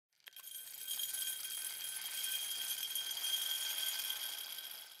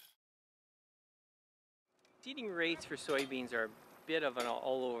Seeding rates for soybeans are a bit of an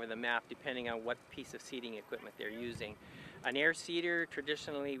all over the map depending on what piece of seeding equipment they're using. An air seeder,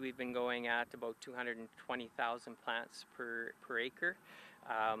 traditionally we've been going at about 220,000 plants per acre.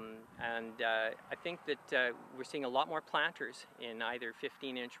 I think that we're seeing a lot more planters in either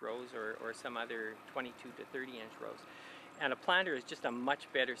 15-inch rows or some other 22 to 30-inch rows. And a planter is just a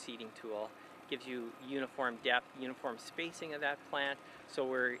much better seeding tool. Gives you uniform depth, uniform spacing of that plant, so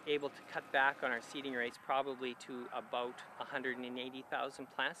we're able to cut back on our seeding rates probably to about 180,000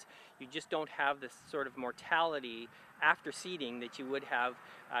 plants. You just don't have the sort of mortality after seeding that you would have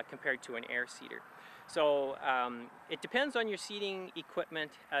compared to an air seeder. So it depends on your seeding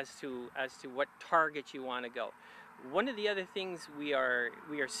equipment as to what target you want to go. One of the other things we are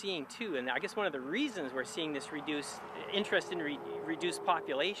seeing too, and I guess one of the reasons we're seeing this reduced interest in reduced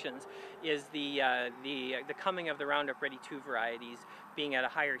populations, is the coming of the Roundup Ready 2 varieties being at a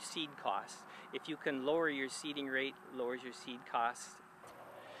higher seed cost. If you can lower your seeding rate, lowers your seed costs.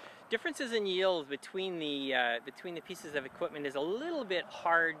 Differences in yield between the pieces of equipment is a little bit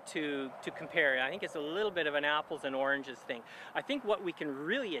hard to compare. I think it's a little bit of an apples and oranges thing. I think what we can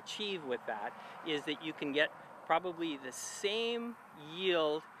really achieve with that is that you can get probably the same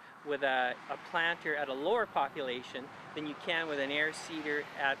yield with a planter at a lower population than you can with an air seeder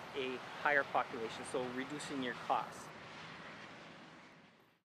at a higher population, so reducing your costs.